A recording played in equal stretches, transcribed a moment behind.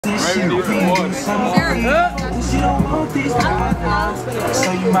Rayven needs some water.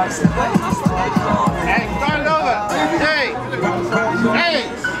 Hey, start it over.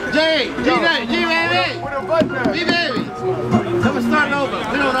 Jay, G-Baby. G-Baby. Come and start it over.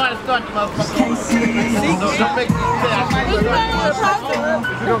 We don't know how to start the motherfucker. Don't make me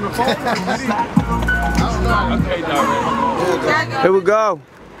say Here we go.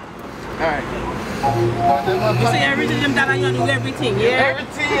 Alright. You see everything that I do everything, yeah?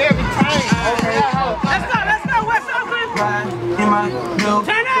 Everything, every time. Let's go, what's up, Oakland?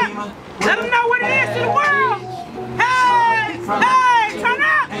 Turn up! Let them know what it is to the world! Hey! Hey! Turn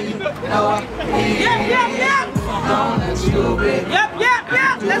up! Yep!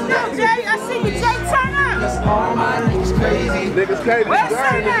 Let's go, Jay! I see you, Jay! Turn up! Niggas crazy. What's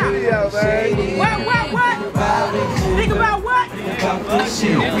up now? What? Think about what?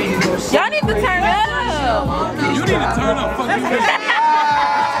 Y'all need to turn up. You need to turn up. Fuck you.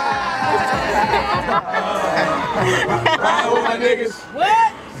 Ride with my niggas. What?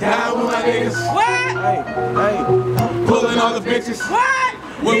 Down with my niggas. What? Hey. Pulling all the bitches. What?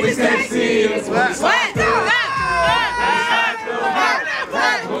 When we stay serious. What?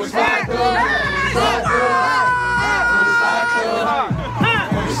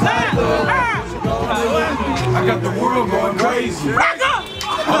 I got the world going crazy.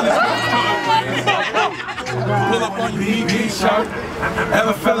 Pull up on your BB shirt.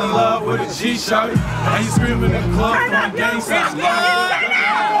 Ever fell in love with a G shirt? And you screaming in the club from a gang sign.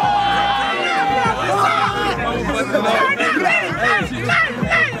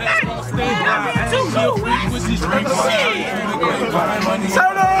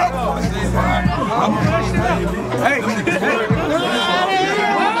 Turn up! Hey!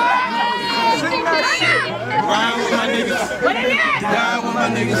 Ride with my niggas. Down with my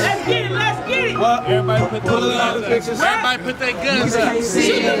niggas. Let's get it. What? Everybody put the pictures. Everybody put their guns up.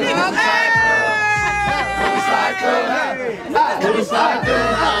 Shoot the niggas.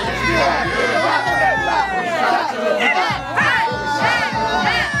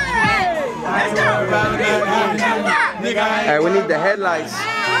 Hey, we need the headlights.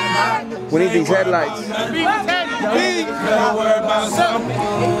 We need these headlights. Don't worry about something. I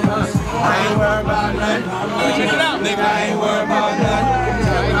ain't worried about nothing. Check it out, nigga. I ain't worried about nothing.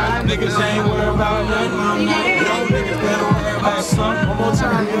 Niggas ain't worried about nothing. Young niggas better worry about something. One more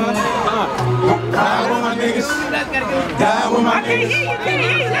time, die with my niggas. Die with my I can't niggas. hear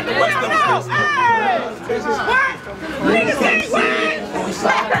you. Let the world know. What? Niggas ain't what?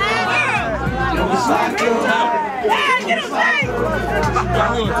 Hey, get him safe.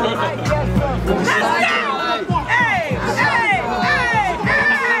 Let's go. Hey.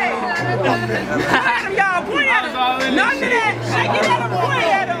 Y'all point at him. None of that. Shake it at him. Point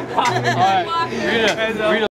at him. All right.